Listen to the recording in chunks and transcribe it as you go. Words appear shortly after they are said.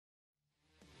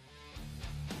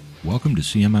Welcome to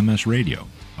CMMS Radio,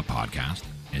 a podcast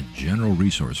and general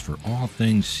resource for all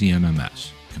things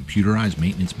CMMS, computerized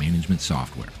maintenance management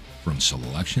software, from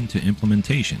selection to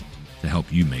implementation to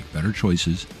help you make better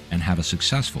choices and have a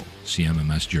successful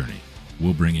CMMS journey.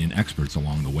 We'll bring in experts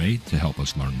along the way to help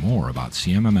us learn more about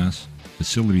CMMS,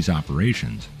 facilities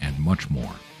operations, and much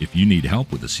more. If you need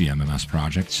help with the CMMS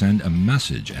project, send a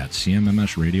message at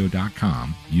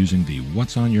CMMSradio.com using the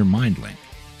What's on Your Mind link.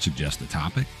 Suggest a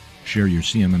topic, share your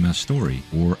CMMS story,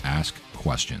 or ask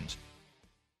questions.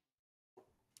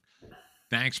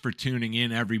 Thanks for tuning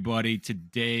in, everybody.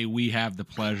 Today we have the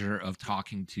pleasure of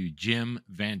talking to Jim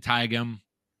Vantyghem.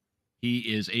 He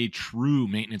is a true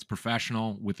maintenance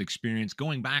professional with experience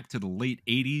going back to the late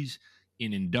 80s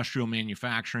in industrial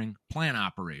manufacturing, plant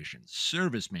operations,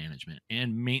 service management,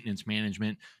 and maintenance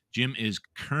management. Jim is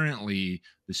currently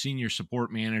the Senior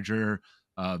Support Manager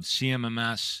of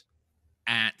CMMS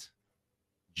at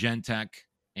Gentek,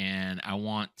 and I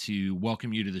want to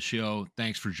welcome you to the show.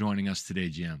 Thanks for joining us today,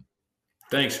 Jim.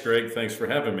 Thanks, Greg. Thanks for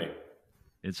having me.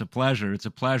 It's a pleasure. It's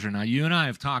a pleasure. Now, you and I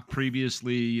have talked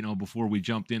previously, before we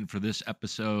jumped in for this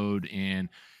episode, and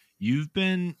you've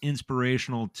been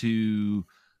inspirational to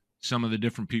some of the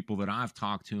different people that I've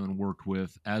talked to and worked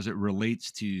with as it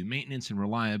relates to maintenance and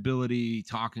reliability,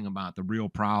 talking about the real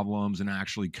problems and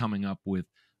actually coming up with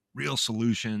real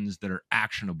solutions that are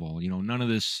actionable. None of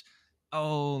this,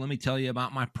 oh, let me tell you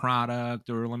about my product,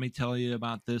 or let me tell you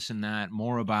about this and that,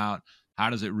 more about how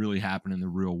does it really happen in the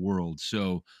real world.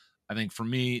 So I think for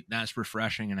me, that's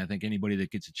refreshing. And I think anybody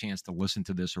that gets a chance to listen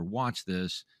to this or watch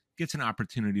this gets an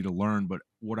opportunity to learn. But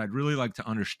what I'd really like to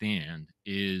understand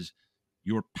is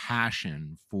your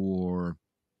passion for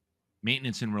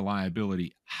maintenance and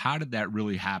reliability. How did that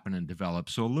really happen and develop?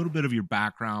 So a little bit of your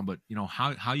background, but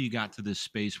how you got to this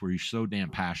space where you're so damn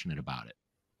passionate about it.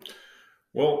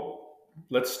 Well,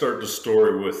 let's start the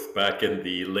story with back in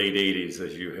the late 80s,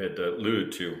 as you had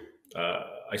alluded to.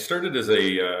 I started as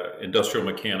a industrial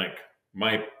mechanic.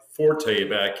 My forte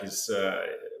back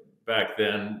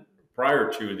then,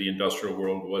 prior to the industrial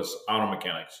world, was auto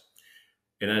mechanics.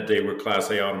 In that day, we're Class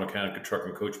A auto mechanic, a truck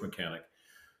and coach mechanic.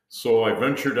 So I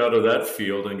ventured out of that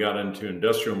field and got into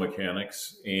industrial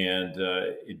mechanics, and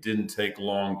it didn't take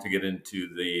long to get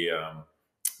into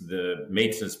the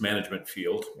maintenance management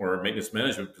field or maintenance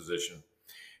management position.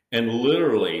 And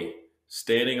literally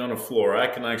standing on a floor, I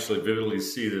can actually vividly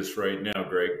see this right now,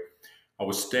 Greg. I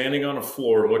was standing on a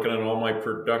floor looking at all my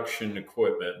production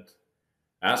equipment,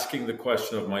 asking the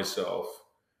question of myself,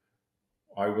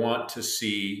 I want to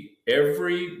see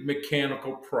every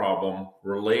mechanical problem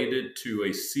related to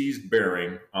a seized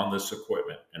bearing on this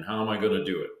equipment, and how am I going to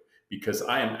do it? Because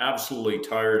I am absolutely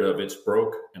tired of it's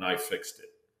broke and I fixed it.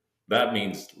 That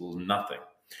means nothing.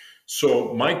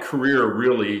 So my career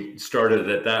really started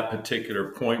at that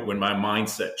particular point when my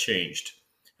mindset changed.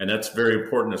 And that's very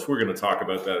important, as we're going to talk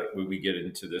about that when we get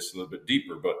into this a little bit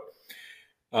deeper. But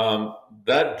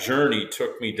that journey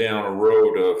took me down a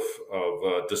road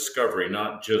of discovery,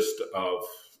 not just of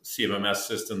CMMS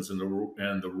systems and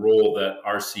the role that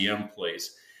RCM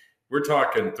plays. We're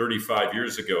talking 35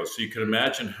 years ago. So you can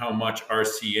imagine how much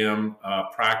RCM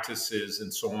practices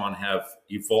and so on have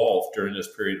evolved during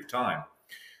this period of time.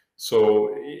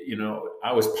 So,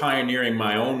 I was pioneering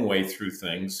my own way through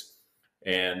things,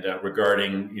 and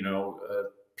regarding,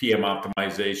 PM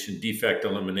optimization, defect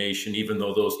elimination, even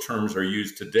though those terms are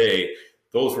used today,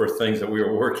 those were things that we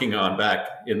were working on back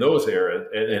in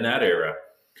that era.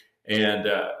 And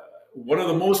one of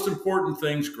the most important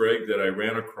things, Greg, that I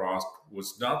ran across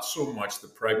was not so much the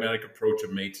pragmatic approach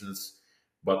of maintenance,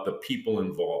 but the people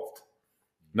involved,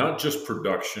 not just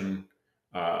production.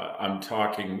 I'm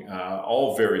talking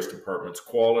all various departments,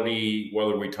 quality,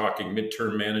 whether we're talking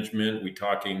midterm management, we're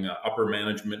talking upper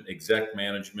management, exec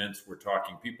management, we're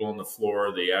talking people on the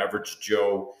floor, the average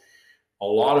Joe. A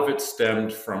lot of it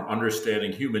stemmed from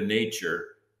understanding human nature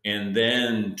and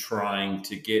then trying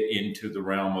to get into the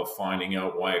realm of finding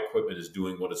out why equipment is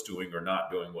doing what it's doing or not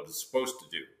doing what it's supposed to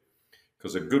do.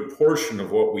 Because a good portion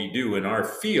of what we do in our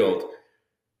field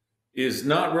is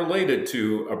not related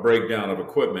to a breakdown of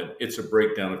equipment. It's a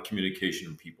breakdown of communication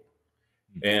and people.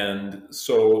 And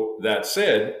so that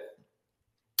said,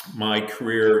 my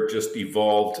career just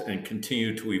evolved and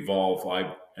continued to evolve.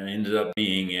 I ended up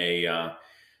being a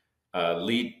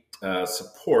lead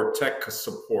tech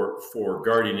support for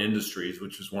Guardian Industries,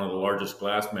 which is one of the largest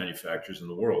glass manufacturers in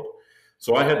the world.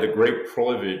 So I had the great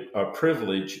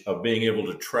privilege of being able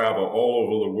to travel all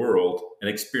over the world and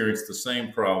experience the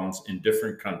same problems in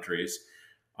different countries,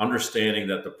 understanding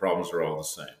that the problems are all the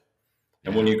same.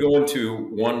 And when you go into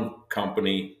one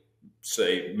company,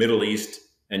 say Middle East,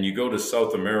 and you go to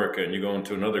South America and you go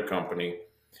into another company,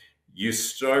 you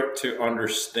start to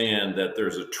understand that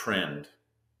there's a trend.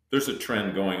 There's a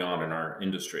trend going on in our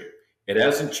industry. It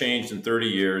hasn't changed in 30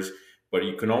 years, but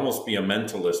you can almost be a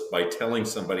mentalist by telling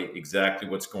somebody exactly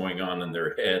what's going on in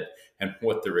their head and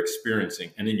what they're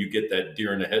experiencing. And then you get that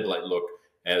deer in the headlight look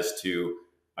as to,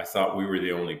 I thought we were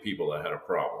the only people that had a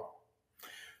problem.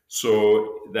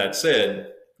 So that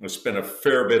said, I spent a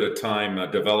fair bit of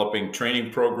time developing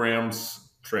training programs,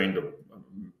 trained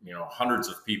hundreds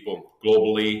of people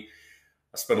globally.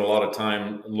 I spent a lot of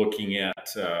time looking at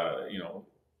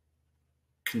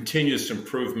continuous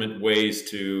improvement ways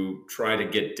to try to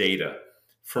get data.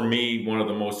 For me, one of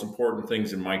the most important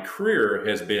things in my career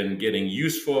has been getting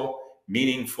useful,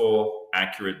 meaningful,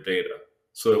 accurate data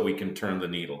so that we can turn the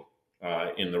needle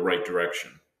in the right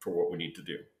direction for what we need to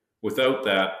do. Without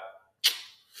that,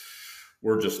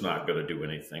 we're just not going to do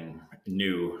anything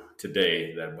new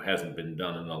today that hasn't been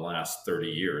done in the last 30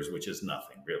 years, which is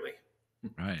nothing really.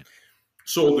 Right.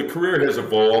 So the career has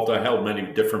evolved. I held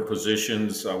many different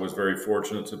positions. I was very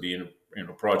fortunate to be in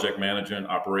project management,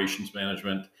 operations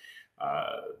management,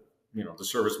 the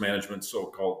service management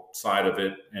so-called side of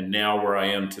it. And now where I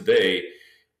am today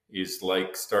is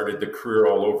like started the career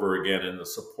all over again in the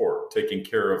support, taking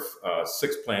care of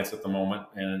 6 plants at the moment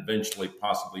and eventually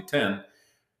possibly 10,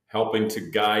 helping to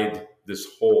guide this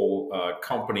whole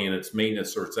company and its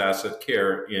maintenance or its asset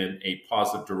care in a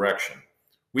positive direction.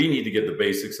 We need to get the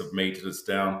basics of maintenance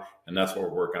down, and that's what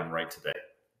we're working on right today.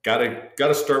 Got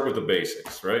to start with the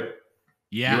basics, right?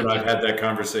 Yeah. You and I've had that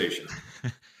conversation.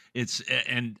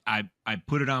 And I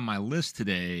put it on my list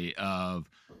today of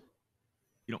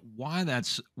why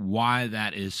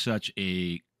that is such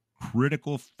a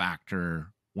critical factor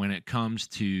when it comes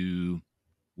to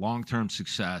long-term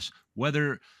success.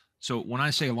 So when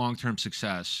I say long-term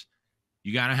success,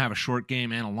 you got to have a short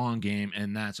game and a long game,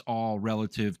 and that's all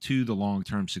relative to the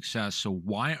long-term success. So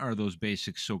why are those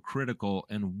basics so critical,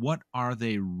 and what are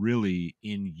they really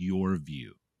in your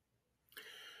view?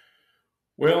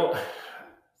 Well,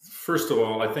 first of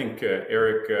all, I think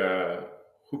Eric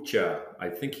Hukcha, I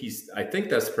think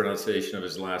that's the pronunciation of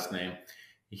his last name.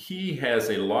 He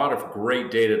has a lot of great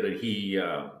data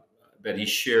that he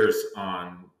shares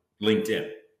on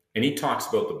LinkedIn. And he talks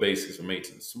about the basics of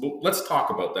maintenance. So let's talk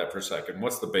about that for a second.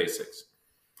 What's the basics?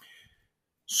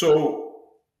 So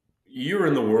you were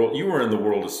in the world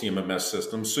of CMMS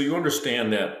systems. So you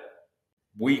understand that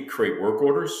we create work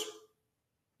orders,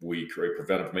 we create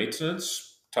preventive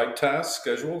maintenance type task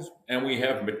schedules, and we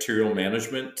have material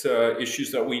management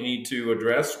issues that we need to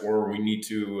address or we need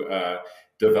to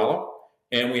develop,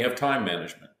 and we have time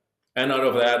management. And out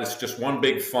of that, it's just one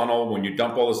big funnel when you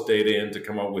dump all this data in to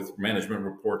come up with management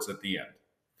reports at the end.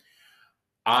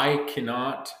 I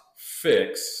cannot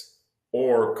fix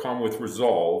or come with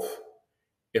resolve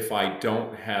if I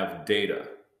don't have data.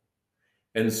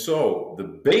 And so the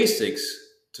basics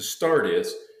to start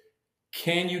is,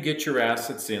 can you get your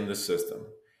assets in the system?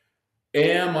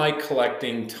 Am I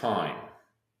collecting time?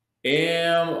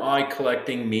 Am I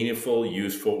collecting meaningful,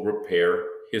 useful repair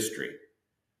history?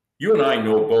 You and I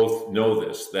both know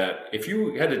this, that if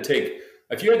you had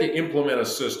to implement a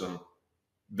system,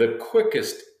 the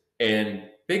quickest and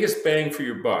biggest bang for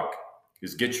your buck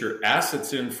is get your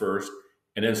assets in first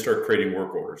and then start creating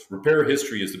work orders. Repair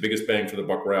history is the biggest bang for the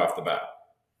buck right off the bat.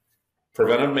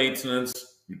 Preventive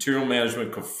maintenance, material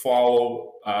management could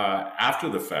follow after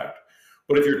the fact.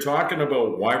 But if you're talking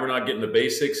about why we're not getting the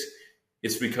basics,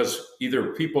 it's because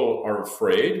either people are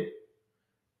afraid,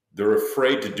 they're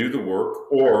afraid to do the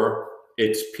work, or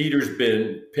it's Peter's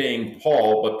been paying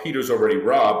Paul, but Peter's already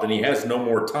robbed and he has no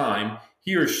more time.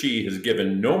 He or she has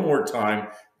given no more time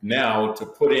now to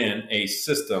put in a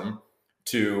system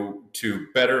to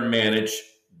better manage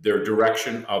their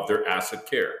direction of their asset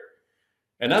care.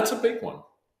 And that's a big one.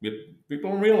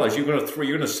 People don't realize you're going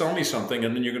to sell me something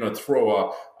and then you're going to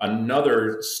throw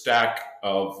another stack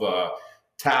of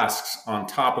tasks on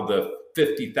top of the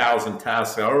 50,000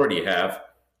 tasks I already have.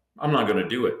 I'm not going to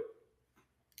do it.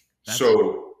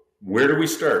 So where do we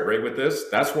start, right, with this?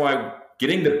 That's why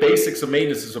getting the basics of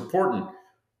maintenance is important.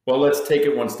 Well, let's take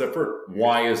it one step further.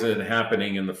 Why is it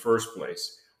happening in the first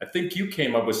place? I think you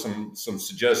came up with some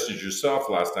suggestions yourself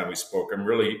last time we spoke. I'm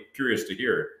really curious to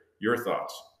hear your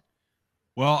thoughts.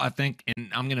 Well, I think, and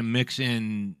I'm going to mix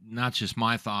in not just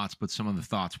my thoughts, but some of the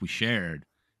thoughts we shared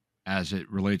as it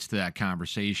relates to that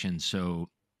conversation. So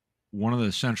one of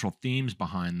the central themes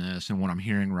behind this, and what I'm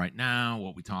hearing right now,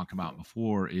 what we talked about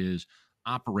before, is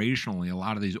operationally, a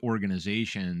lot of these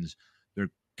organizations, they're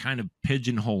kind of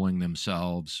pigeonholing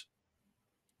themselves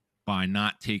by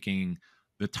not taking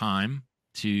the time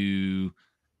to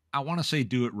I want to say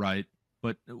do it right,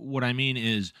 but what I mean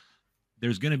is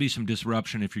there's going to be some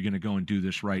disruption if you're going to go and do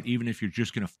this right, even if you're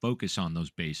just going to focus on those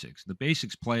basics. The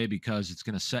basics play because it's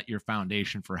going to set your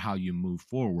foundation for how you move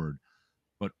forward.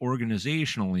 But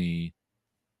organizationally,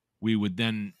 we would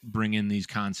then bring in these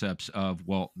concepts of,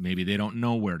 well, maybe they don't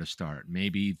know where to start.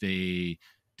 Maybe they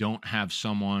don't have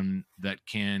someone that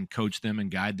can coach them and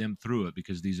guide them through it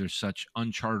because these are such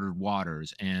uncharted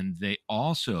waters. And they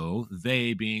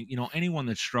being, anyone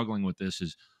that's struggling with this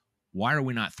is, why are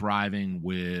we not thriving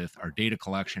with our data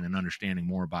collection and understanding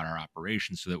more about our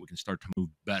operations so that we can start to move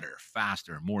better,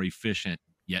 faster, more efficient,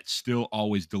 yet still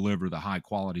always deliver the high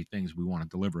quality things we want to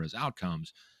deliver as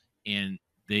outcomes? And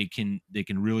they can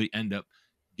really end up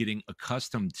getting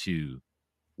accustomed to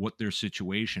what their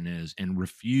situation is and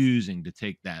refusing to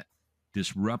take that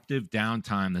disruptive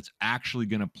downtime that's actually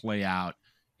going to play out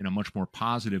in a much more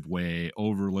positive way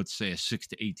over, let's say, a 6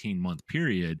 to 18 month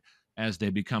period as they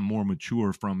become more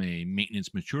mature from a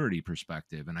maintenance maturity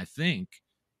perspective. And I think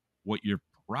what you're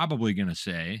probably going to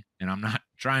say, and I'm not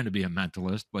trying to be a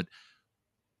mentalist, but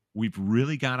we've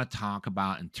really got to talk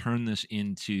about and turn this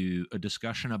into a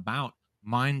discussion about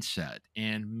mindset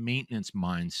and maintenance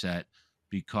mindset,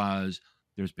 because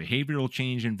there's behavioral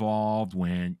change involved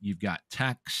when you've got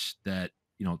techs that,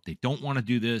 they don't want to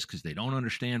do this because they don't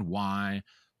understand why,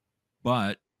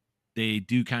 but they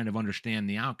do kind of understand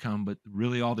the outcome. But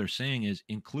really all they're saying is,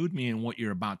 include me in what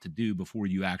you're about to do before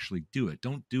you actually do it.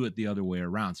 Don't do it the other way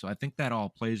around. So I think that all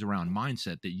plays around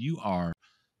mindset that you are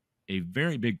a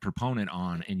very big proponent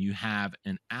on, and you have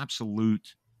an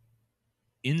absolute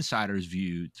insider's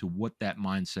view to what that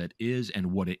mindset is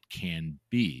and what it can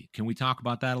be. Can we talk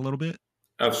about that a little bit?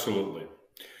 Absolutely.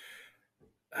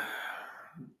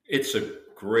 It's a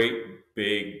great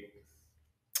big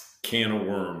can of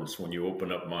worms when you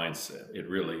open up mindset. It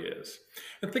really is.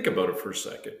 And think about it for a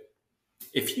second.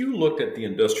 If you looked at the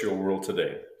industrial world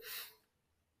today,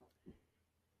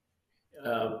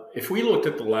 if we looked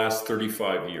at the last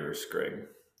 35 years, Greg,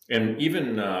 and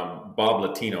even Bob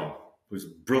Latino, who's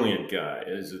a brilliant guy,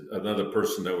 is another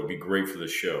person that would be great for the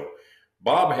show.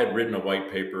 Bob had written a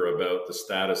white paper about the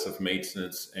status of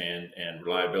maintenance and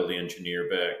reliability engineer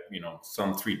back,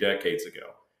 some 3 decades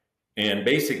ago. And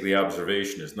basically the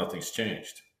observation is nothing's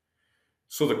changed.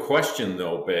 So the question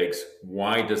though begs,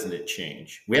 why doesn't it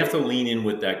change? We have to lean in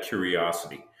with that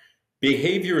curiosity.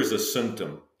 Behavior is a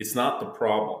symptom. It's not the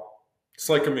problem. It's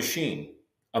like a machine.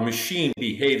 A machine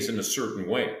behaves in a certain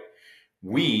way.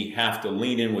 We have to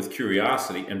lean in with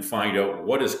curiosity and find out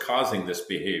what is causing this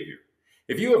behavior.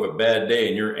 If you have a bad day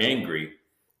and you're angry,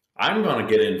 I'm going to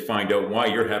get in and find out why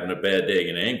you're having a bad day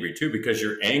and angry too, because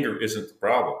your anger isn't the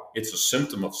problem. It's a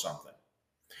symptom of something.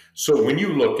 So when you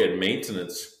look at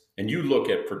maintenance and you look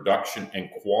at production and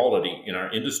quality in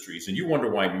our industries, and you wonder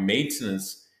why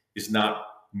maintenance is not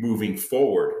moving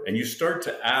forward, and you start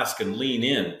to ask and lean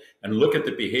in and look at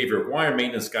the behavior of why are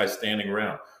maintenance guys standing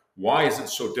around? Why is it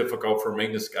so difficult for a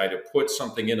maintenance guy to put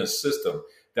something in a system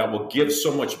that will give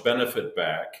so much benefit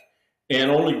back and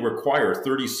only require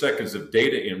 30 seconds of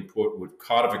data input with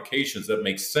codifications that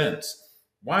make sense?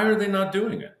 Why are they not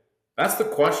doing it? That's the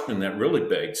question that really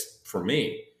begs for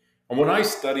me. And when I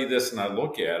study this and I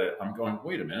look at it, I'm going,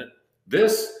 wait a minute,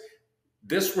 this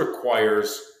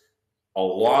requires a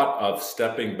lot of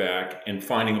stepping back and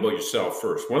finding about yourself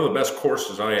first. One of the best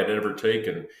courses I had ever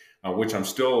taken, which I'm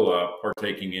still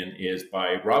partaking in, is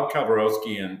by Rob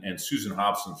Kawarowski and Susan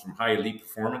Hobson from High Elite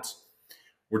Performance.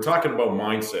 We're talking about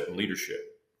mindset and leadership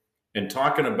and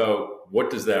talking about what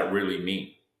does that really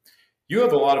mean. You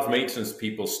have a lot of maintenance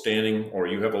people standing, or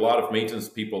you have a lot of maintenance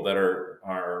people that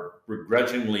are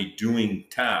begrudgingly doing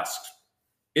tasks.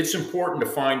 It's important to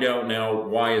find out now,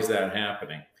 why is that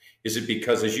happening? Is it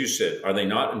because, as you said, are they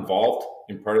not involved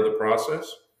in part of the process?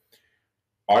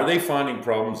 Are they finding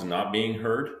problems and not being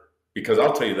heard? Because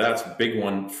I'll tell you, that's a big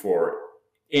one for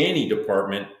any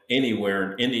department,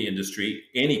 anywhere in the industry,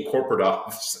 any corporate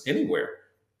office, anywhere.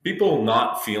 People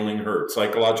not feeling heard,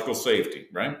 psychological safety,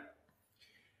 right?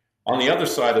 On the other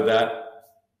side of that,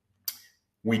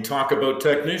 we talk about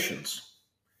technicians.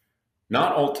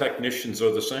 Not all technicians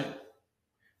are the same,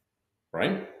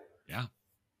 right? Yeah.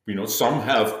 Some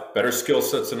have better skill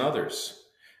sets than others.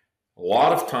 A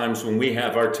lot of times when we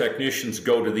have our technicians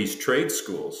go to these trade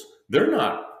schools, they're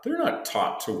not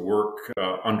taught to work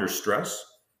under stress.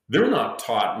 They're not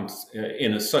taught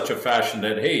in such a fashion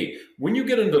that, hey, when you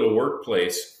get into the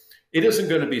workplace, it isn't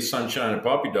going to be sunshine and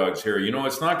puppy dogs here.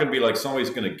 It's not going to be like somebody's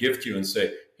going to gift you and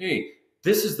say, hey,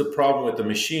 this is the problem with the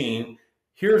machine.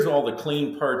 Here's all the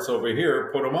clean parts over here.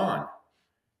 Put them on.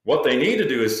 What they need to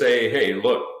do is say, hey,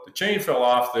 look, the chain fell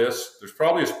off this. There's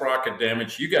probably a sprocket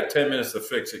damage. You got 10 minutes to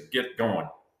fix it. Get going.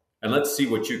 And let's see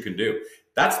what you can do.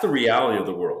 That's the reality of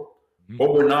the world.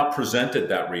 But we're not presented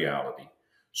that reality.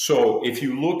 So if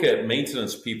you look at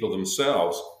maintenance people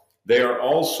themselves, they are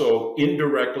also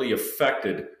indirectly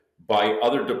affected by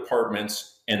other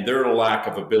departments and their lack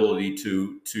of ability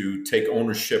to take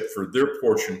ownership for their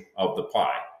portion of the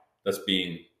pie that's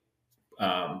being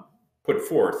put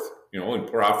forth, in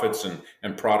profits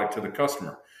and product to the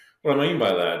customer. What I mean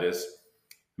by that is,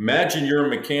 imagine you're a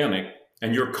mechanic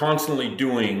and you're constantly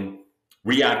doing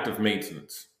reactive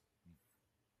maintenance.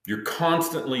 You're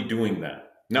constantly doing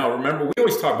that. Now, remember, we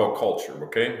always talk about culture,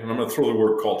 okay? And I'm going to throw the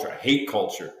word culture. I hate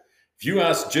culture. If you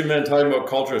ask Jim Vantyghem about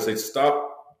culture, I say, stop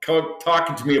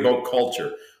talking to me about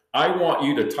culture. I want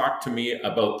you to talk to me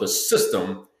about the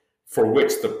system for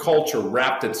which the culture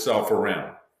wrapped itself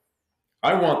around.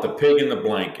 I want the pig in the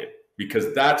blanket,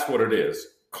 because that's what it is.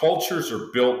 Cultures are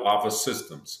built off of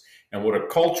systems. And what a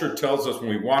culture tells us when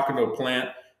we walk into a plant,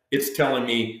 it's telling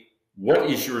me, what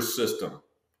is your system?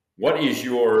 What is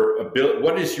your ability?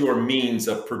 What is your means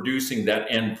of producing that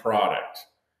end product?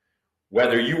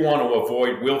 Whether you want to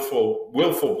avoid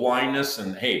willful blindness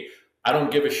and, hey, I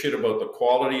don't give a shit about the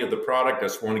quality of the product. I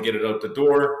just want to get it out the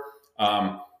door.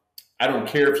 I don't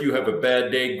care if you have a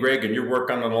bad day, Greg, and you're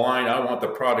working on the line. I want the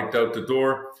product out the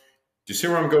door. Do you see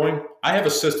where I'm going? I have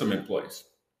a system in place.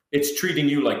 It's treating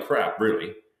you like crap,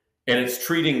 really. And it's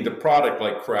treating the product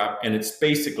like crap. And it's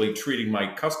basically treating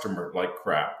my customer like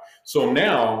crap. So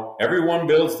now everyone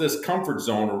builds this comfort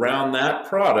zone around that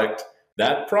product,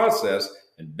 that process,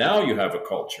 and now you have a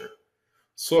culture.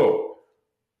 So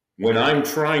when I'm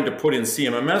trying to put in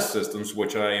CMMS systems,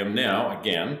 which I am now,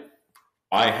 again,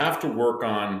 I have to work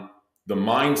on the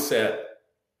mindset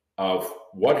of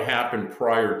what happened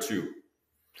prior to.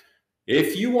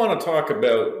 If you want to talk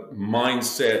about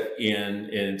mindset in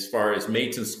as far as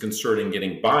maintenance concerning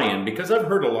getting buy-in, because I've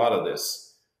heard a lot of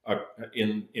this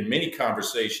in many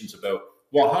conversations about,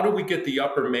 well, how do we get the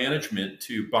upper management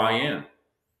to buy in?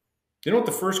 You know what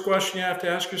the first question you have to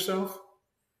ask yourself?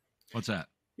 What's that?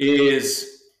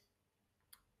 Is,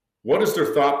 what is their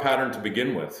thought pattern to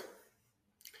begin with?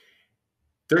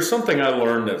 There's something I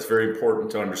learned that's very important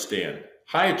to understand.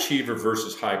 High achiever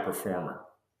versus high performer.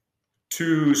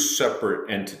 Two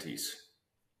separate entities.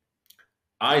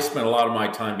 I spent a lot of my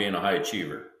time being a high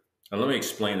achiever. And let me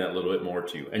explain that a little bit more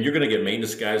to you. And you're going to get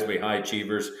maintenance guys be high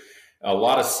achievers, a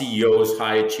lot of CEOs,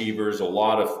 high achievers, a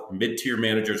lot of mid-tier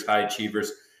managers, high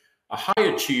achievers. A high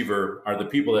achiever are the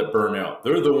people that burn out.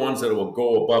 They're the ones that will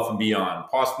go above and beyond,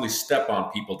 possibly step on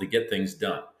people to get things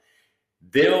done.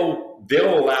 They'll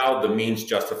allow the means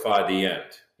justify the end,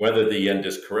 whether the end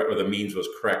is correct or the means was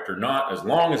correct or not, as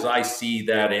long as I see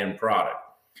that end product.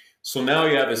 So now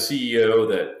you have a CEO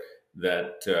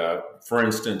that for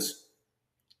instance,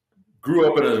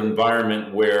 grew up in an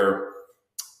environment where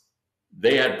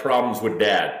they had problems with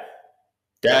dad.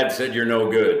 Dad said, you're no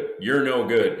good. You're no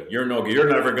good. You're no good. You're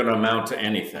never going to amount to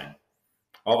anything.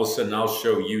 All of a sudden, I'll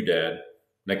show you, Dad.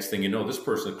 Next thing you know, this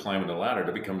person is climbing the ladder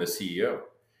to become the CEO.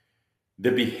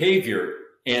 The behavior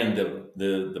and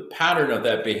the pattern of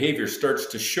that behavior starts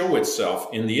to show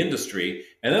itself in the industry.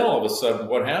 And then all of a sudden,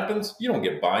 what happens? You don't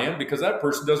get buy-in because that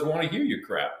person doesn't want to hear your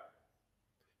crap.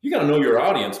 You got to know your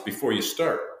audience before you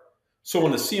start. So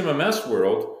in the CMMS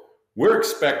world, we're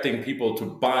expecting people to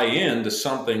buy into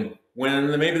something when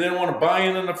maybe they don't want to buy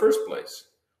in the first place.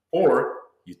 Or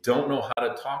you don't know how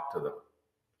to talk to them.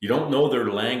 You don't know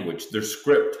their language, their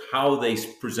script, how they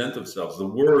present themselves, the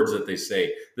words that they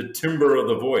say, the timbre of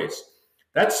the voice.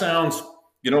 That sounds,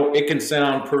 it can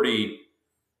sound pretty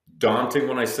daunting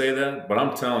when I say that, but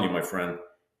I'm telling you, my friend,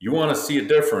 you want to see a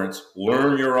difference,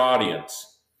 learn your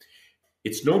audience.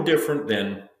 It's no different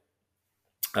than,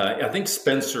 I think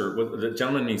Spencer, the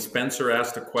gentleman named Spencer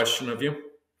asked a question of you.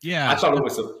 Yeah. I thought it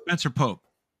was Spencer Pope.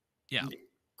 Yeah.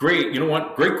 Great. You know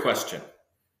what? Great question.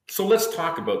 So let's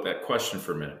talk about that question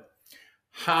for a minute.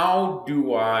 How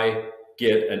do I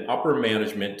get an upper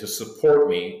management to support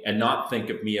me and not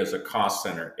think of me as a cost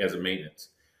center, as a maintenance?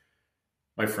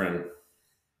 My friend,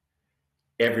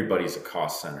 everybody's a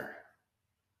cost center.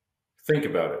 Think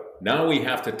about it. Now we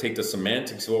have to take the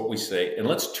semantics of what we say and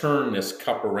let's turn this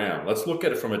cup around. Let's look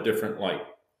at it from a different light.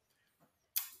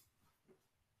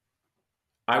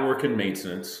 I work in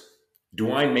maintenance.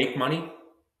 Do I make money?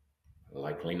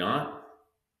 Likely not.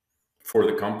 For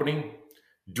the company?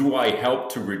 Do I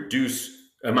help to reduce,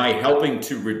 am I helping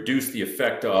to reduce the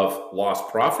effect of lost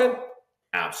profit?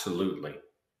 Absolutely.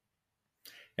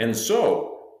 And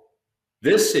so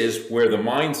this is where the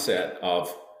mindset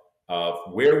of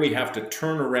of where we have to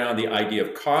turn around the idea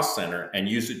of cost center and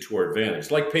use it to our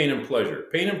advantage, like pain and pleasure.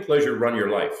 Pain and pleasure run your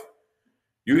life.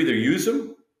 You either use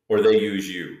them or they use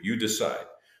you. You decide.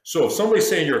 So if somebody's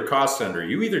saying you're a cost center,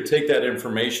 you either take that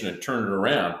information and turn it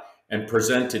around and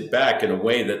present it back in a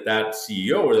way that that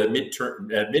CEO or that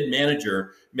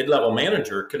mid-level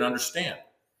manager can understand.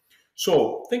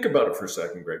 So think about it for a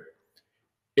second, Greg.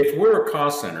 If we're a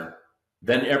cost center,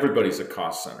 then everybody's a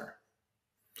cost center.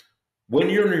 When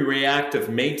you're in a reactive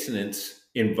maintenance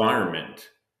environment,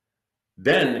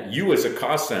 then you as a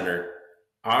cost center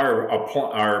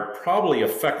are probably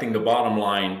affecting the bottom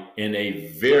line in a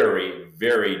very,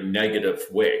 very negative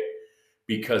way.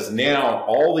 Because now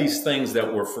all these things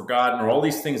that were forgotten, or all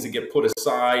these things that get put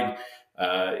aside,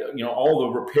 all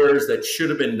the repairs that should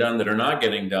have been done that are not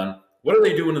getting done, what are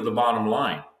they doing to the bottom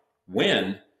line?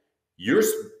 When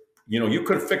you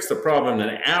could have fixed the problem in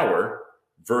an hour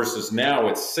versus now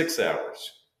it's 6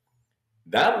 hours.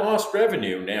 That lost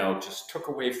revenue now just took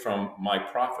away from my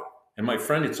profit. And my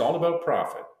friend, it's all about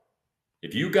profit.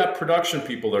 If you got production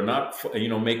people that are not,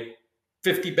 make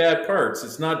 50 bad parts,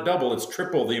 it's not double, it's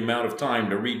triple the amount of time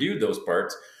to redo those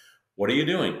parts. What are you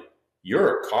doing?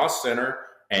 You're a cost center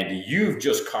and you've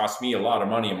just cost me a lot of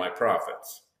money in my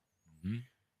profits. Mm-hmm.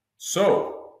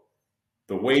 So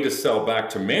the way to sell back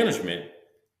to management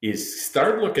is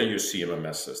start looking at your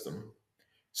CMMS system,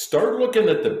 start looking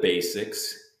at the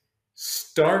basics,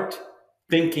 start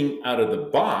thinking out of the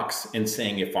box and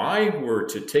saying, if I were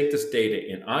to take this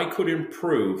data and I could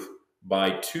improve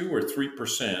by 2 or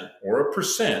 3% or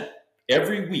 1%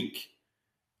 every week,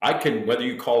 I can, whether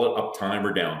you call it uptime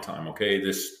or downtime, okay,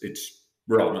 it's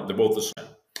relevant, they're both the same.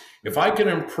 If I can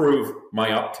improve my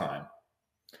uptime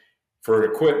for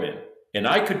equipment, and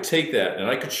I could take that and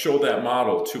I could show that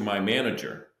model to my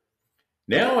manager,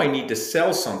 now I need to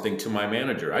sell something to my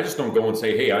manager. I just don't go and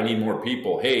say, hey, I need more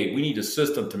people. Hey, we need a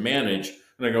system to manage.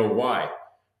 And I go, why?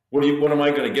 What am I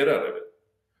going to get out of it?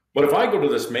 But if I go to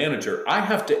this manager, I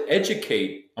have to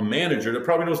educate a manager that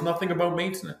probably knows nothing about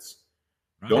maintenance.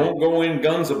 Right. Don't go in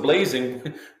guns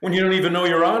a-blazing when you don't even know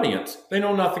your audience. They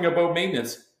know nothing about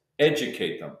maintenance.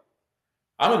 Educate them.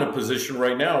 I'm in a position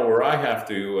right now where I have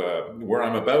to, where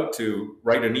I'm about to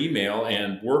write an email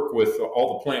and work with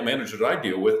all the plant managers that I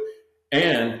deal with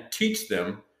and teach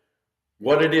them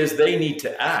what it is they need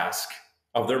to ask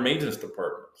of their maintenance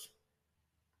departments.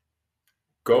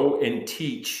 Go and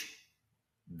teach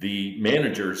the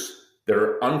managers that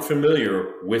are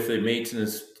unfamiliar with the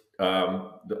maintenance,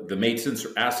 the maintenance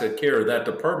or asset care of that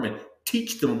department.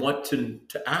 Teach them what to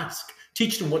ask.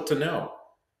 Teach them what to know.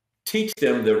 Teach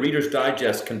them the Reader's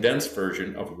Digest condensed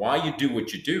version of why you do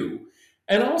what you do,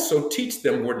 and also teach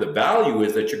them where the value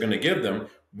is that you're going to give them,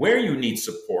 where you need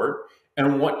support,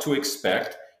 and what to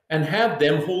expect, and have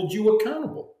them hold you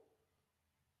accountable.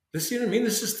 You know what I mean?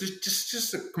 This is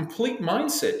just a complete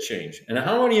mindset change. And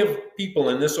how many of people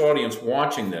in this audience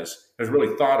watching this has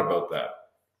really thought about that?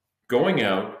 Going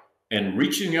out and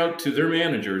reaching out to their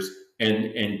managers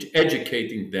and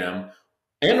educating them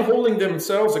and holding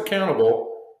themselves accountable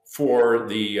for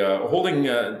the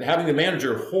having the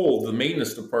manager hold the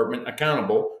maintenance department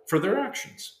accountable for their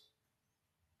actions.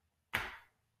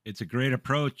 It's a great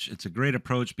approach. It's a great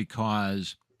approach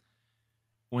because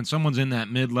when someone's in that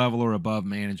mid-level or above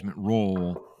management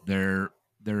role, they're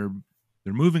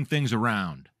moving things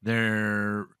around.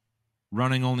 They're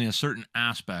running only a certain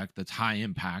aspect that's high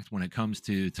impact when it comes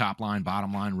to top line,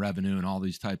 bottom line, revenue, and all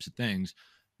these types of things.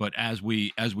 But as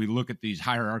we look at these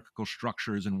hierarchical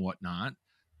structures and whatnot,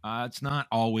 it's not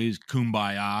always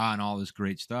kumbaya and all this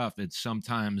great stuff. It's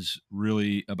sometimes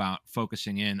really about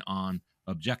focusing in on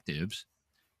objectives.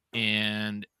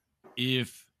 And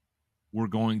if we're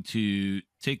going to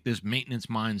take this maintenance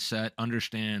mindset,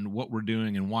 understand what we're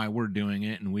doing and why we're doing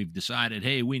it, and we've decided,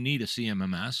 hey, we need a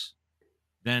CMMS,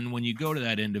 then when you go to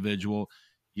that individual,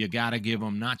 you got to give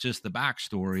them not just the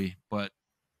backstory, but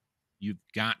you've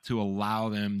got to allow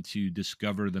them to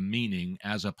discover the meaning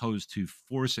as opposed to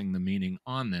forcing the meaning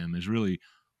on them is really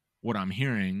what I'm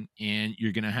hearing. And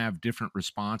you're going to have different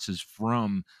responses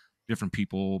from different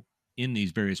people in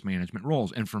these various management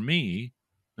roles. And for me,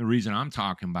 the reason I'm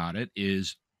talking about it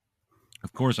is,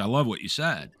 of course, I love what you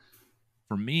said.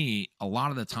 For me, a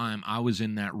lot of the time I was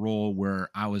in that role where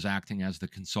I was acting as the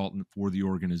consultant for the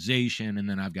organization. And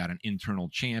then I've got an internal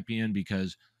champion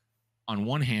because on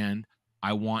one hand,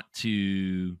 I want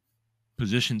to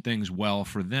position things well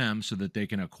for them so that they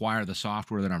can acquire the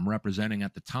software that I'm representing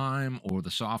at the time, or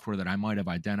the software that I might have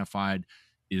identified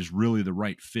is really the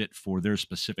right fit for their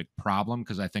specific problem,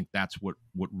 because I think that's what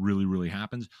really, really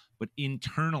happens. But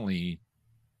internally,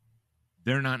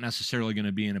 they're not necessarily going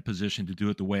to be in a position to do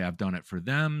it the way I've done it for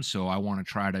them. So I want to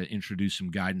try to introduce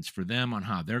some guidance for them on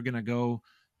how they're going to go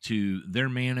to their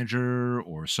manager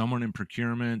or someone in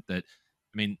procurement that,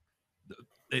 I mean,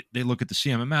 they look at the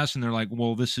CMMS and they're like,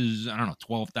 well, this is, I don't know,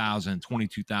 12,000,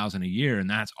 22,000 a year. And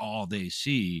that's all they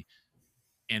see.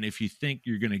 And if you think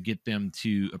you're going to get them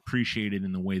to appreciate it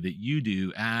in the way that you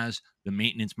do as the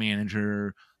maintenance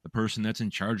manager, the person that's in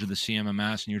charge of the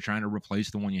CMMS, and you're trying to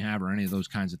replace the one you have or any of those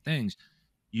kinds of things,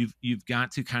 you've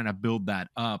got to kind of build that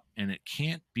up. And it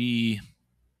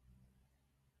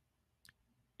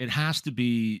has to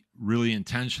be really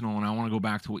intentional. And I want to go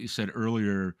back to what you said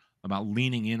earlier about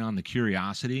leaning in on the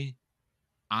curiosity.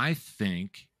 I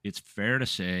think it's fair to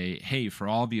say, hey, for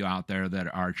all of you out there that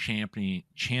are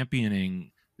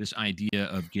championing this idea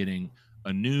of getting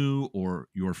a new or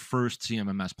your first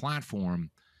CMMS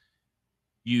platform,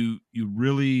 you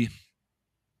really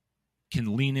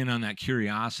can lean in on that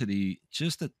curiosity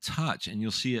just a touch, and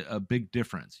you'll see a big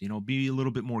difference. Be a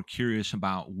little bit more curious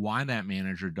about why that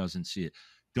manager doesn't see it.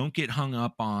 Don't get hung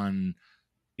up on,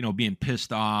 being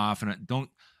pissed off. And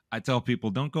I tell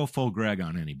people, don't go full Greg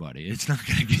on anybody. It's not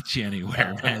going to get you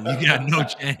anywhere, man. You got no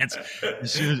chance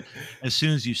as soon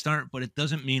as you start. But it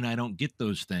doesn't mean I don't get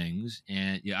those things.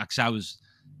 And yeah, because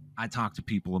I talk to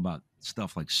people about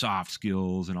stuff like soft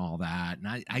skills and all that, and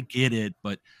I get it.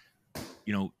 But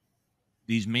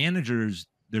these managers,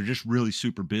 they're just really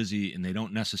super busy, and they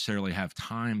don't necessarily have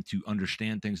time to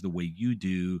understand things the way you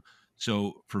do.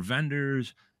 So for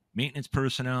vendors, maintenance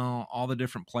personnel, all the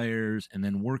different players, and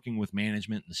then working with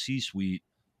management and the C-suite,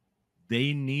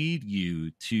 they need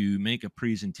you to make a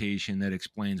presentation that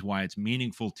explains why it's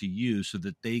meaningful to you so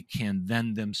that they can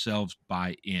then themselves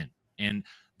buy in. And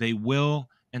they will,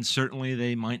 and certainly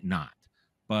they might not.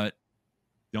 But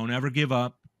don't ever give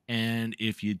up. And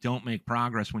if you don't make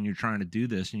progress when you're trying to do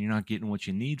this and you're not getting what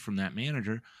you need from that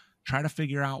manager, try to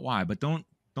figure out why. But don't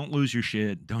lose your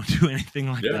shit. Don't do anything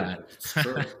like that. It's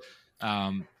true.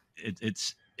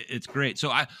 It's great.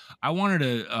 So I wanted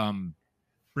to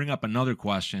bring up another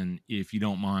question, if you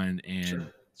don't mind. And sure.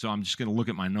 So I'm just going to look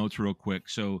at my notes real quick.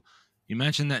 So you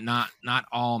mentioned that not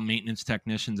all maintenance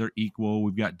technicians are equal.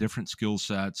 We've got different skill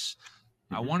sets.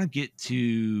 Mm-hmm. I want to get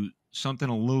to something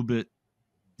a little bit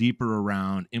deeper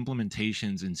around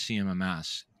implementations in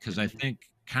CMMS, because I think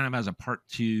kind of as a part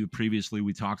two previously,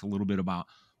 we talked a little bit about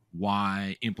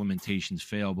why implementations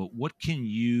fail, but what can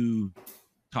you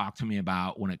talk to me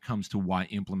about when it comes to why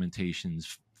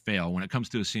implementations fail, when it comes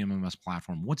to a CMMS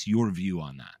platform? What's your view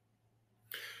on that?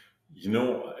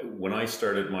 When I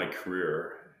started my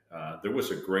career, there was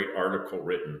a great article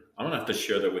written. I'm going to have to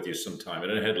share that with you sometime.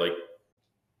 And it had like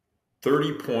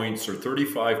 30 points or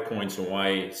 35 points on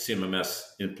why CMMS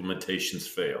implementations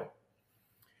fail.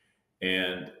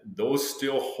 And those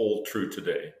still hold true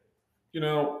today.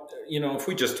 If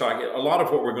we just talk, a lot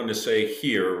of what we're going to say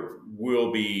here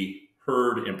will be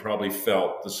heard and probably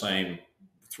felt the same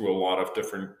through a lot of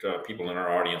different people in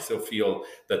our audience. They'll feel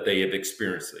that they have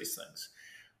experienced these things.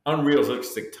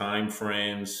 Unrealistic time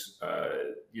frames,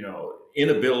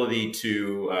 inability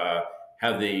to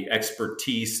have the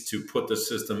expertise to put the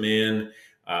system in,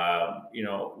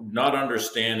 not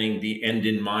understanding the end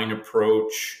in mind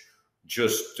approach.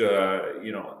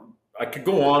 I could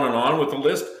go on with the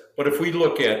list, but if we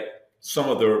look at some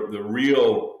of the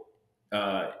real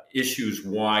issues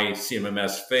why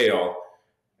CMMS fail,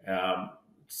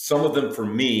 some of them for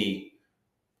me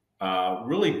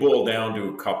really boil down to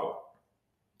a couple.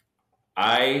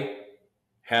 I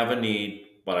have a need,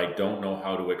 but I don't know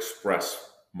how to express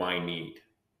my need.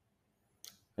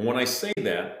 And when I say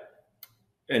that,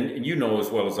 and you know as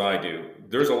well as I do,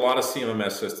 there's a lot of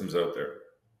CMMS systems out there.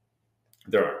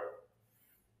 There are.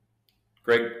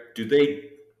 Greg, do they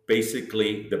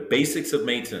the basics of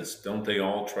maintenance, don't they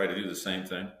all try to do the same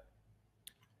thing?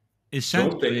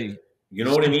 Essentially. You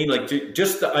know what I mean? Like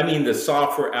the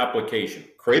software application.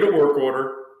 Create a work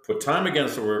order, put time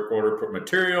against the work order, put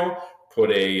material,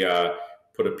 put a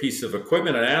piece of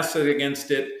equipment, an asset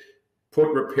against it,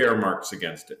 put repair marks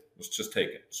against it. Let's just take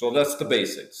it. So that's the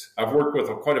basics. I've worked with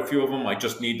quite a few of them. I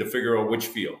just need to figure out which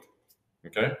field.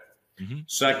 Okay. Mm-hmm.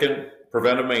 Second,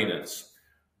 preventive maintenance.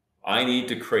 I need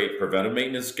to create preventive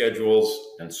maintenance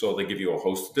schedules. And so they give you a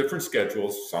host of different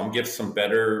schedules. Some give some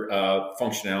better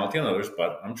functionality than others,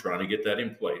 but I'm trying to get that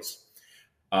in place.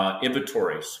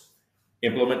 Inventories.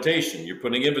 Implementation. You're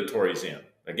putting inventories in.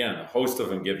 Again, a host of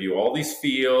them give you all these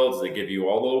fields. They give you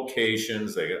all the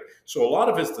locations. So a lot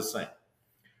of it's the same.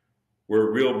 Where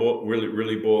it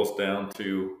really boils down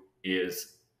to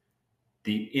is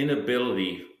the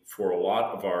inability for a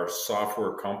lot of our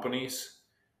software companies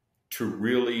to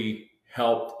really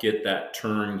helped get that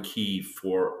turnkey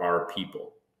for our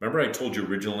people. Remember I told you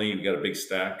originally we got a big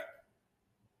stack?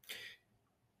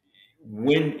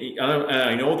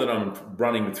 I know that I'm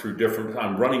running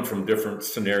from different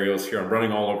scenarios here. I'm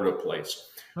running all over the place.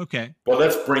 Okay. But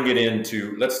let's bring it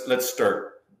into, let's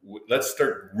start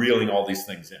reeling all these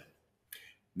things in.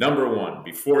 Number one,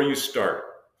 before you start,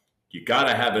 you got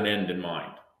to have an end in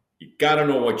mind. You got to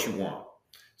know what you want.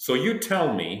 So you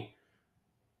tell me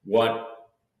what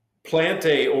plant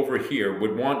A over here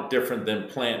would want different than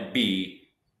plant B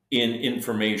in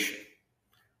information.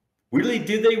 Really,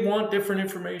 do they want different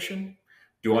information?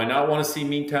 Do I not want to see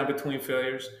mean time between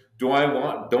failures? Do I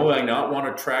not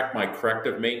want to track my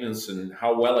corrective maintenance and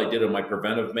how well I did on my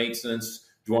preventive maintenance?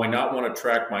 Do I not want to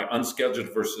track my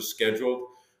unscheduled versus scheduled?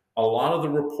 A lot of the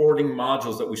reporting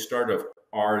modules that we start with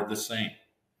are the same.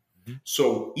 Mm-hmm.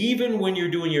 So even when you're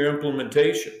doing your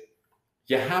implementation,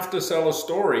 you have to sell a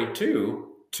story to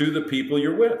the people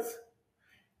you're with.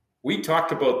 We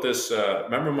talked about this.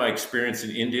 Remember my experience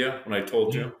in India when I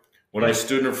told you? When I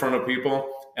stood in front of people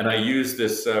and I used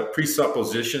this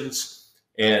presuppositions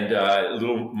and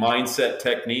little mindset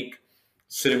technique,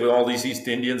 sitting with all these East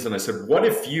Indians, and I said, what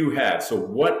if you had? So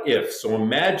what if? So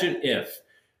imagine if.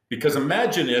 Because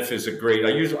imagine if is a great, I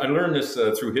learned this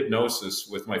through hypnosis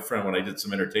with my friend when I did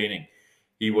some entertaining.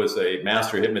 He was a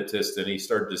master hypnotist and he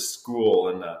started this school,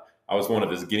 and I was one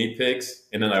of his guinea pigs,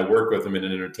 and then I worked with him in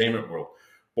an entertainment world.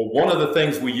 But one of the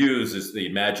things we use is the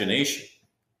imagination.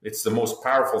 It's the most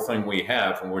powerful thing we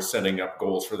have when we're setting up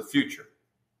goals for the future.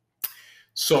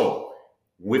 So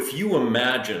if you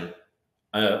imagine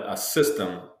a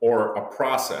system or a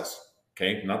process,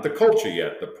 okay, not the culture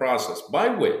yet, the process by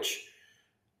which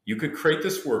you could create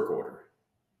this work order,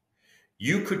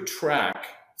 you could track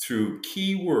through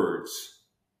keywords,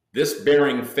 this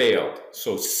bearing failed.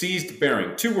 So seized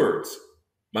bearing, 2 words,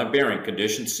 my bearing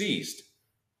condition seized.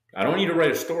 I don't need to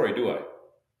write a story, do I?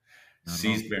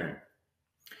 Seized bearing.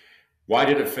 Why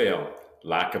did it fail?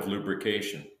 Lack of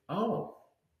lubrication. Oh,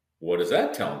 what does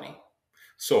that tell me?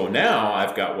 So now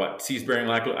I've got what? Seized bearing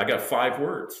lack. I got 5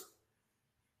 words.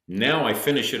 Now I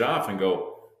finish it off and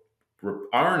go,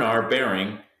 R&R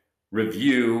bearing,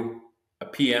 review a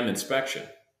PM inspection.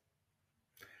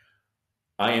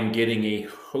 I am getting a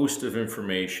host of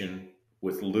information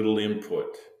with little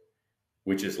input,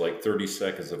 which is like 30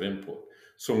 seconds of input.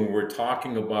 So when we're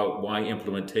talking about why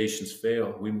implementations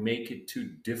fail, we make it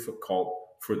too difficult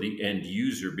for the end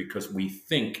user because we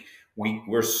think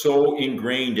we're so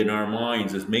ingrained in our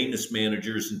minds as maintenance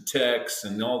managers and techs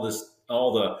and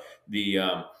the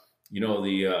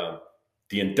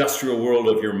industrial world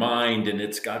of your mind, and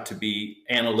it's got to be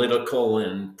analytical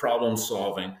and problem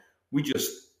solving. We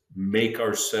just make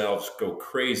ourselves go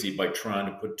crazy by trying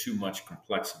to put too much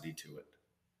complexity to it.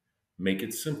 Make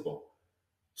it simple.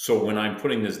 So when I'm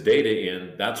putting this data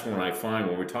in, that's when I find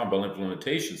when we're talking about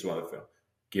implementations, what I feel,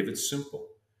 give it simple.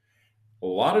 A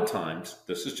lot of times,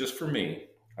 this is just for me,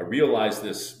 I realized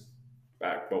this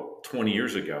back about 20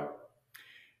 years ago.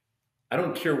 I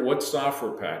don't care what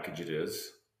software package it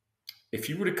is. If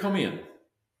you were to come in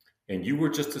and you were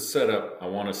just to set up, I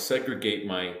want to segregate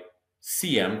my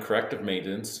CM, corrective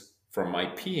maintenance, from my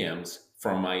PMs,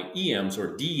 from my EMs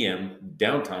or DM,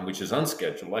 downtime, which is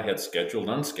unscheduled. I had scheduled,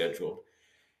 unscheduled.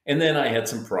 And then I had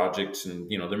some projects, and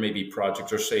there may be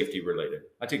projects or safety related.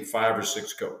 I take 5 or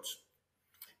 6 codes.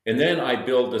 And then I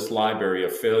build this library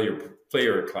of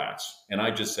failure class. And I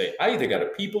just say, I either got a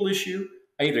people issue,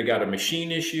 I either got a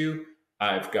machine issue,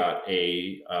 I've got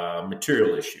a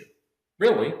material issue.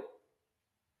 Really?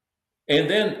 And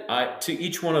then to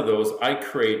each one of those, I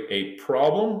create a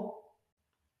problem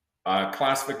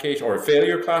classification or a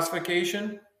failure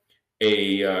classification,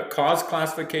 a cause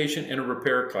classification, and a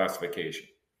repair classification.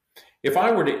 If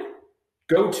I were to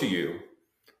go to you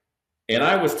and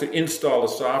I was to install a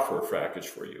software package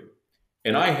for you,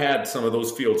 and I had some of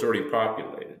those fields already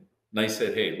populated, and I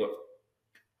said, hey, look,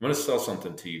 I'm going to sell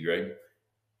something to you, Greg.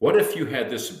 What if you had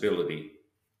this ability,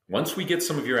 once we get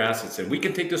some of your assets in, we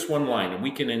can take this one line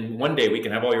and in one day we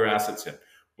can have all your assets in.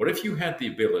 What if you had the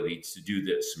ability to do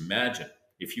this? Imagine,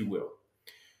 if you will,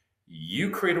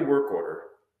 you create a work order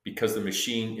because the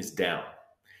machine is down.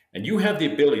 And you have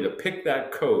the ability to pick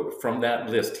that code from that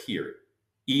list here,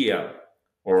 EM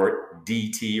or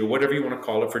DT or whatever you want to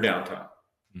call it for downtime.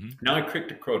 Mm-hmm. Now I click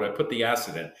the code, I put the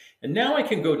asset in, and now I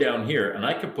can go down here and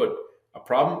I can put a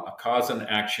problem, a cause, and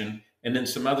action, and then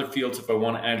some other fields if I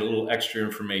want to add a little extra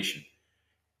information.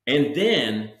 And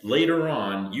then later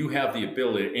on, you have the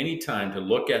ability at any time to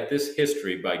look at this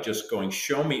history by just going,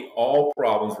 show me all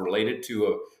problems related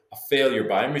to a failure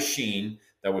by a machine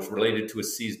that was related to a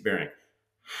seized bearing.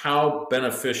 How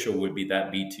beneficial would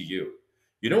that be to you?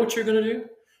 You know what you're going to do?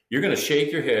 You're going to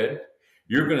shake your head.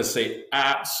 You're going to say,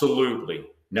 absolutely.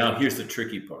 Now, here's the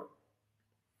tricky part.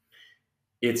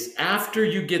 It's after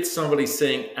you get somebody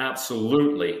saying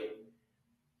absolutely,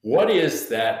 what is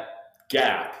that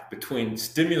gap between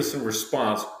stimulus and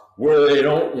response where they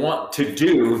don't want to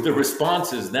do the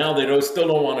responses? Now they still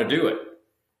don't want to do it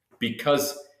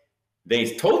because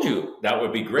they told you that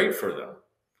would be great for them.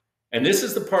 And this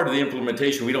is the part of the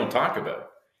implementation we don't talk about.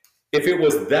 If it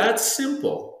was that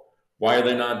simple, why are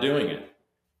they not doing it?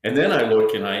 And then I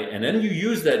look and then you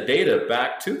use that data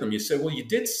back to them. You say, well, you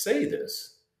did say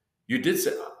this. You did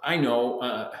say, I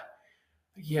know,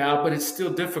 yeah, but it's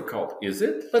still difficult. Is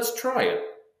it? Let's try it.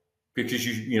 Because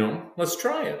let's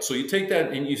try it. So you take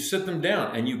that and you sit them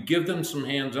down and you give them some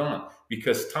hands-on,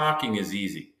 because talking is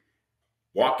easy.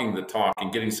 Walking the talk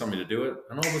and getting somebody to do it.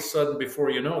 And all of a sudden, before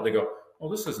you know it, they go, oh,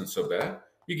 this isn't so bad.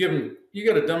 You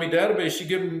got a dummy database, you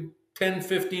give them 10,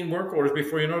 15 work orders,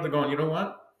 before you know it, they're going, you know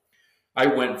what? I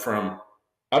went from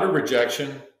utter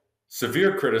rejection,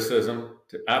 severe criticism,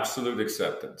 to absolute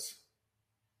acceptance.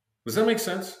 Does that make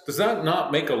sense? Does that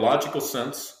not make a logical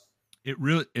sense? It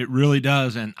really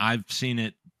does. And I've seen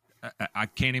it. I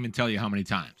can't even tell you how many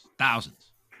times,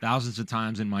 thousands of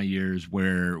times in my years,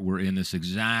 where we're in this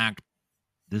exact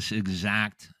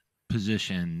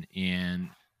position. And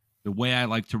the way I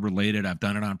like to relate it, I've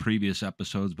done it on previous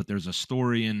episodes, but there's a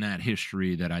story in that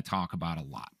history that I talk about a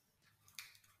lot.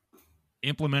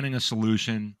 Implementing a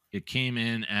solution, it came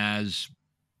in as,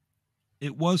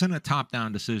 it wasn't a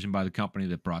top-down decision by the company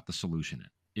that brought the solution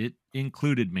in. It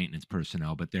included maintenance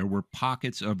personnel, but there were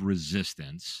pockets of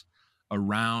resistance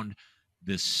around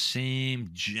the same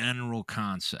general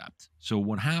concept. So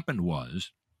what happened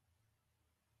was,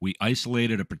 we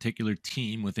isolated a particular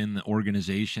team within the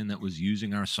organization that was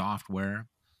using our software,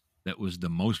 that was the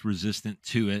most resistant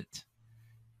to it.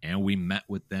 And we met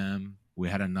with them. We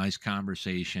had a nice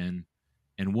conversation.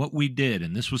 And what we did,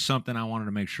 and this was something I wanted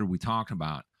to make sure we talked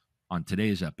about on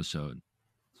today's episode,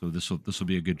 so this will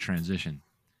be a good transition.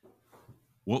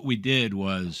 What we did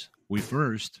was, we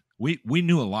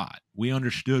knew a lot. We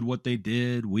understood what they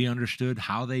did. We understood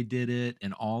how they did it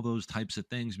and all those types of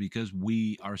things, because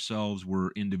we ourselves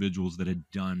were individuals that had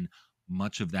done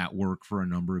much of that work for a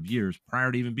number of years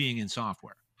prior to even being in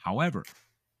software. However,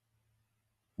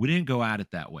 we didn't go at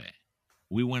it that way.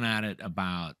 We went at it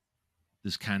about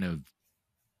this kind of,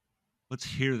 let's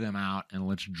hear them out and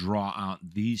let's draw out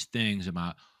these things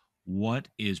about what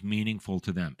is meaningful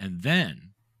to them. And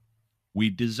then we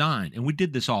designed, and we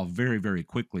did this all very, very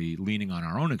quickly, leaning on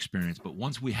our own experience. But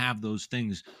once we have those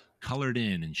things colored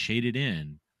in and shaded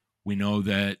in, we know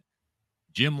that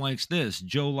Jim likes this,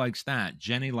 Joe likes that,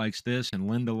 Jenny likes this, and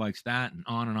Linda likes that, and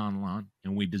on and on and on.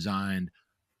 And we designed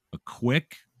a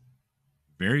quick,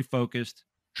 very focused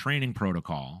training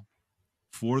protocol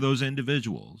for those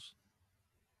individuals.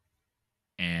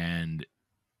 And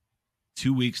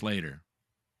 2 weeks later,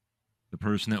 the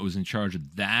person that was in charge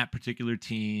of that particular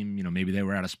team, maybe they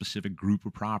were at a specific group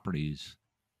of properties,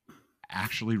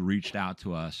 actually reached out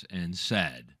to us and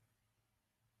said,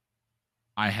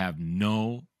 I have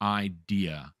no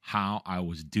idea how I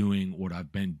was doing what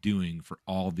I've been doing for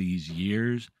all these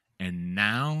years. And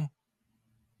now,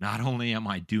 not only am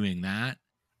I doing that,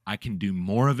 I can do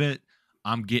more of it.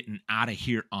 I'm getting out of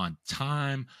here on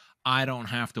time. I don't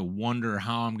have to wonder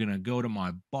how I'm going to go to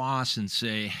my boss and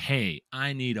say, hey,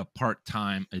 I need a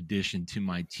part-time addition to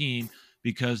my team,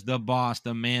 because the boss,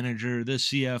 the manager, the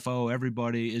CFO,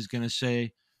 everybody is going to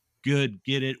say, good,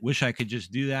 get it. Wish I could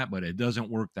just do that, but it doesn't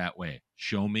work that way.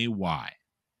 Show me why.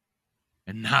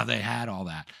 And now they had all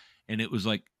that. And it was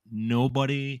like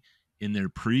nobody in their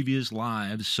previous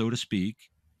lives, so to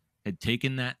speak, had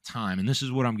taken that time. And this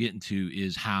is what I'm getting to,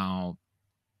 is how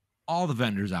all the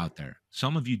vendors out there,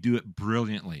 some of you do it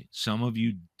brilliantly, some of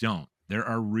you don't. There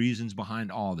are reasons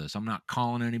behind all this. I'm not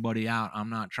calling anybody out. I'm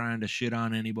not trying to shit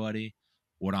on anybody.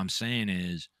 What I'm saying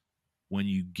is, when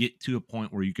you get to a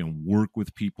point where you can work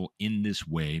with people in this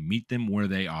way, meet them where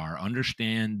they are,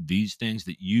 understand these things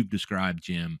that you've described,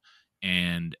 Jim,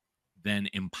 and then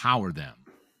empower them.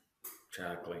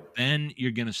 Exactly. Then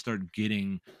you're going to start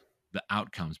getting the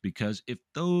outcomes. Because if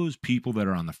those people that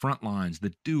are on the front lines,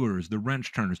 the doers, the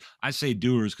wrench turners, I say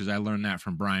doers because I learned that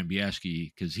from Brian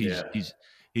Bieski, because he's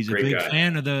a big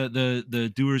fan of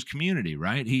the doers community,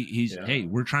 right? He's hey,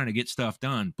 we're trying to get stuff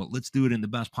done, but let's do it in the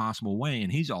best possible way. And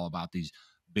he's all about these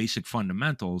basic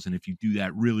fundamentals. And if you do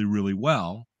that really, really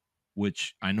well,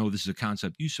 which I know this is a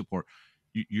concept you support,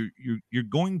 you're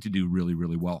going to do really,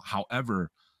 really well.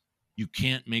 However, you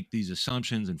can't make these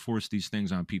assumptions and force these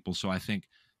things on people. So I think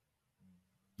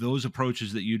those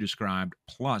approaches that you described,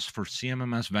 plus for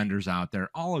CMMS vendors out there,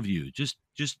 all of you, just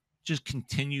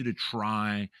continue to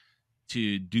try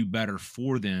to do better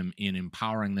for them in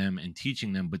empowering them and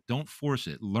teaching them, but don't force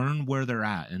it. Learn where they're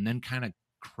at and then kind of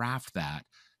craft that,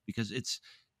 because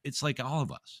it's like all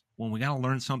of us. When we got to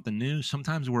learn something new,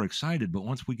 sometimes we're excited, but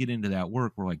once we get into that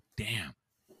work, we're like, damn,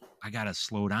 I got to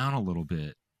slow down a little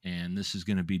bit, and this is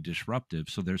going to be disruptive.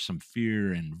 So there's some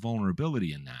fear and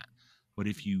vulnerability in that. But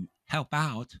if you help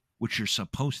out, which you're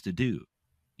supposed to do,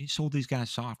 you sold these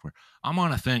guys software. I'm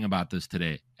on a thing about this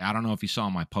today. I don't know if you saw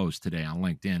my post today on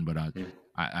LinkedIn, but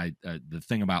I the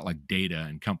thing about like data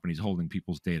and companies holding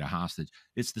people's data hostage,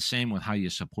 it's the same with how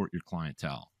you support your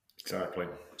clientele. Exactly.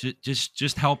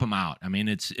 Just help them out. I mean,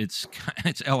 it's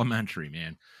elementary,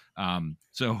 man.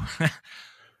 So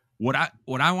what I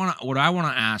want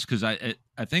to ask, because I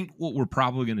think what we're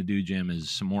probably going to do, Jim, is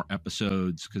some more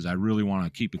episodes, because I really want to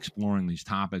keep exploring these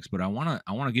topics. But I want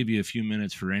to give you a few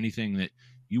minutes for anything that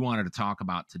you wanted to talk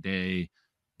about today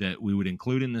that we would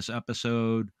include in this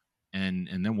episode, and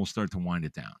then we'll start to wind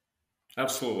it down.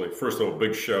 Absolutely. First of all,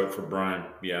 big shout for Brian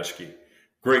Biaschke.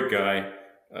 Great guy.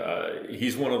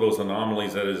 He's one of those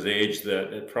anomalies at his age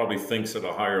that it probably thinks at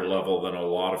a higher level than a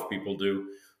lot of people do.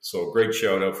 So great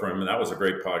shout out for him. And that was a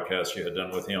great podcast you had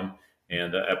done with him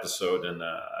and episode. And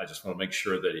I just want to make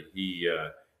sure that he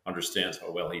understands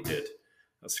how well he did.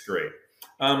 That's great.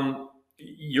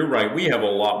 You're right. We have a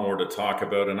lot more to talk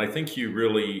about. And I think you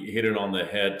really hit it on the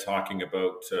head talking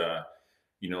about,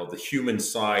 the human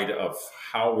side of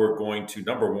how we're going to,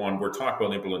 number one, we're talking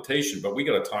about implementation, but we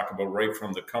got to talk about right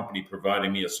from the company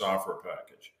providing me a software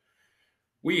package.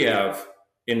 We have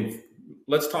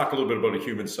let's talk a little bit about the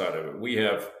human side of it. We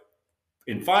have,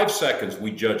 in 5 seconds,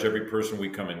 we judge every person we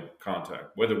come in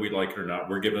contact, whether we like it or not.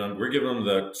 We're giving them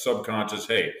the subconscious,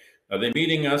 hey, are they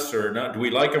meeting us or not? Do we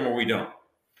like them or we don't?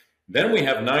 Then we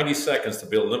have 90 seconds to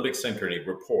build limbic synchrony,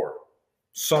 rapport.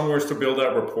 Somewheres to build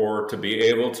that rapport to be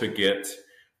able to get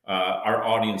our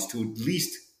audience to at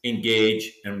least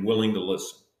engage and willing to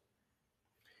listen.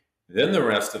 Then the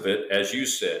rest of it, as you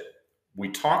said, we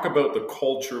talk about the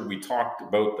culture, we talked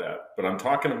about that, but I'm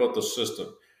talking about the system.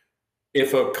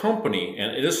 If a company,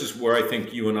 and this is where I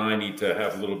think you and I need to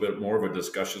have a little bit more of a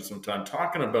discussion sometime,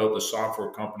 talking about the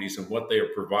software companies and what they are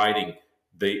providing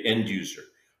the end user.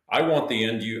 I want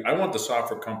the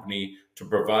software company to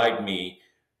provide me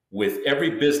with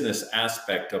every business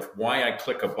aspect of why I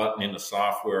click a button in the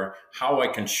software, how I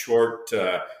can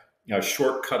shortcut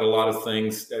a lot of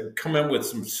things, come in with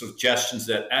some suggestions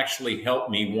that actually help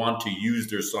me want to use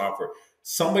their software.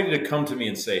 Somebody to come to me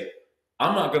and say,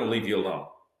 I'm not going to leave you alone.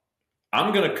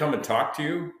 I'm going to come and talk to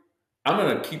you. I'm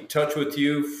going to keep touch with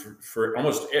you for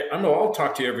almost, I'll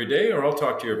talk to you every day, or I'll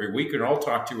talk to you every week, or I'll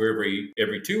talk to you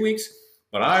every 2 weeks.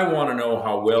 But I want to know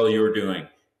how well you're doing.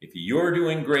 If you're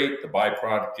doing great, the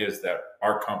byproduct is that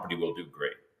our company will do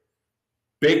great.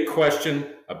 Big question,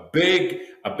 a big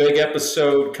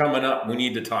episode coming up. We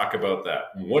need to talk about that.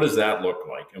 What does that look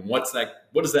like? And what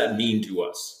does that mean to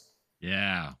us?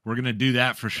 Yeah, we're going to do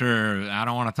that for sure. I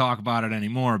don't want to talk about it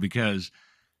anymore, because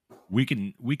we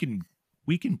can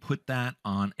put that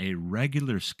on a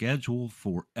regular schedule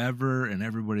forever. And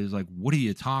everybody's like, what are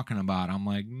you talking about? I'm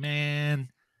like,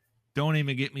 man, don't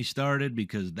even get me started,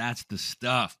 because that's the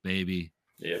stuff, baby.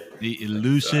 Yep. The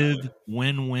elusive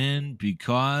win-win,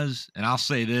 because, and I'll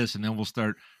say this and then we'll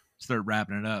start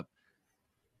wrapping it up.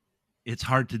 It's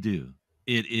hard to do.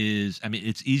 It is,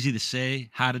 it's easy to say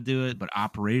how to do it, but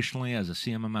operationally as a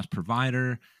CMMS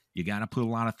provider, you got to put a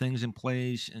lot of things in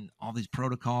place and all these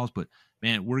protocols. But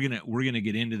man, we're going to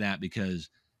get into that, because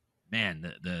man,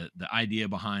 the idea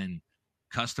behind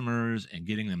customers and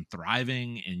getting them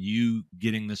thriving, and you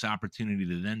getting this opportunity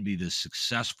to then be this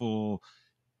successful,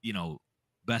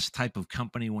 best type of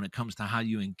company when it comes to how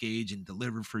you engage and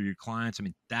deliver for your clients.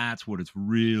 That's what it's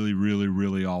really, really,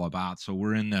 really all about. So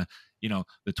we're in the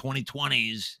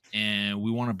 2020s, and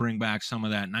we want to bring back some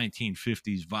of that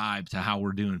 1950s vibe to how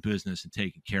we're doing business and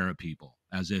taking care of people,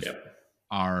 as if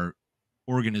our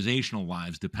organizational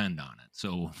lives depend on it.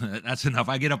 So that's enough.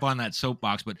 I get up on that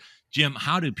soapbox, but Jim,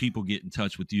 how do people get in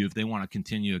touch with you if they want to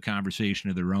continue a conversation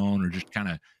of their own, or just kind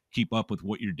of keep up with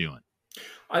what you're doing?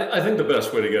 I think the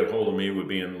best way to get a hold of me would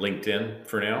be in LinkedIn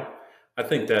for now. I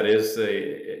think that's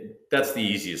the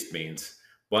easiest means,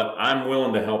 but I'm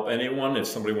willing to help anyone. If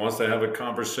somebody wants to have a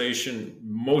conversation,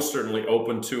 most certainly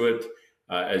open to it.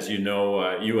 As you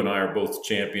know, you and I are both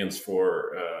champions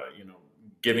for,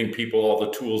 giving people all the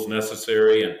tools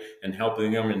necessary and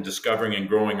helping them in discovering and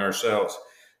growing ourselves.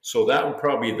 So that would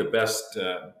probably be the best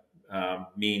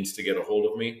means to get a hold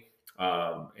of me.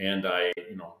 And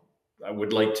I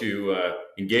would like to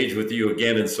engage with you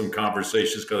again in some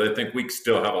conversations, because I think we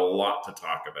still have a lot to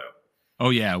talk about. Oh,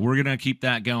 yeah, we're going to keep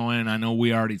that going. I know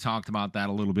we already talked about that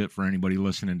a little bit for anybody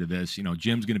listening to this.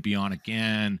 Jim's going to be on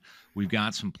again. We've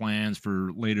got some plans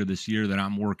for later this year that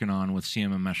I'm working on with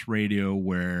CMMS Radio,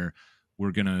 where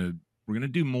we're going to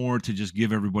do more to just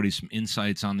give everybody some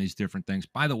insights on these different things.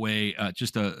 By the way,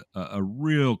 just a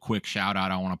real quick shout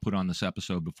out I want to put on this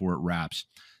episode before it wraps.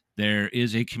 There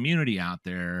is a community out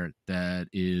there that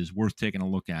is worth taking a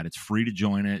look at. It's free to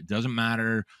join it. It doesn't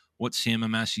matter what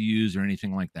CMMS you use or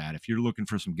anything like that. If you're looking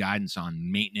for some guidance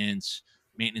on maintenance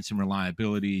and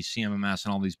reliability, CMMS,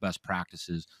 and all these best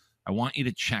practices, I want you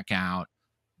to check out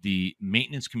the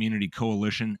Maintenance Community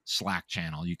Coalition Slack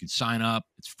channel. You can sign up.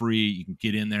 It's free. You can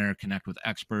get in there, connect with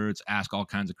experts, ask all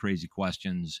kinds of crazy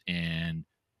questions, and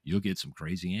you'll get some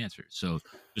crazy answers. So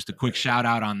just a quick shout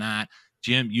out on that.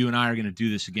 Jim, you and I are going to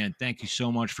do this again. Thank you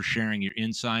so much for sharing your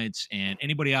insights. And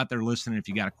anybody out there listening, if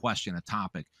you got a question, a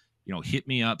topic, hit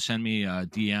me up, send me a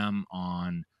DM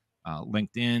on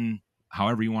LinkedIn.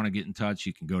 However you want to get in touch,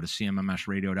 you can go to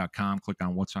CMMSradio.com, click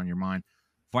on what's on your mind.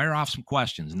 Fire off some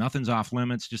questions. Nothing's off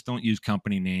limits. Just don't use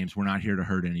company names. We're not here to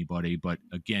hurt anybody. But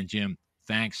again, Jim,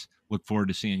 thanks. Look forward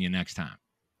to seeing you next time.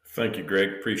 Thank you,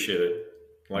 Greg. Appreciate it.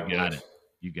 Likewise.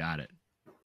 You got it.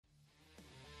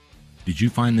 Did you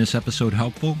find this episode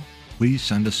helpful? Please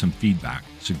send us some feedback,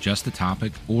 suggest a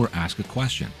topic, or ask a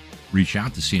question. Reach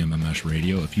out to CMMS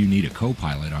Radio if you need a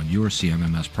co-pilot on your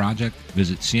CMMS project.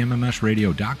 Visit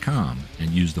CMMSradio.com and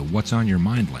use the What's on Your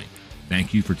Mind link.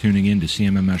 Thank you for tuning in to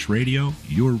CMMS Radio,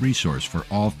 your resource for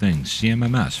all things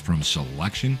CMMS, from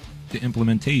selection to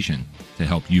implementation, to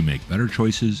help you make better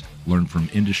choices, learn from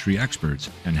industry experts,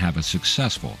 and have a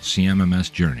successful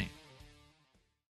CMMS journey.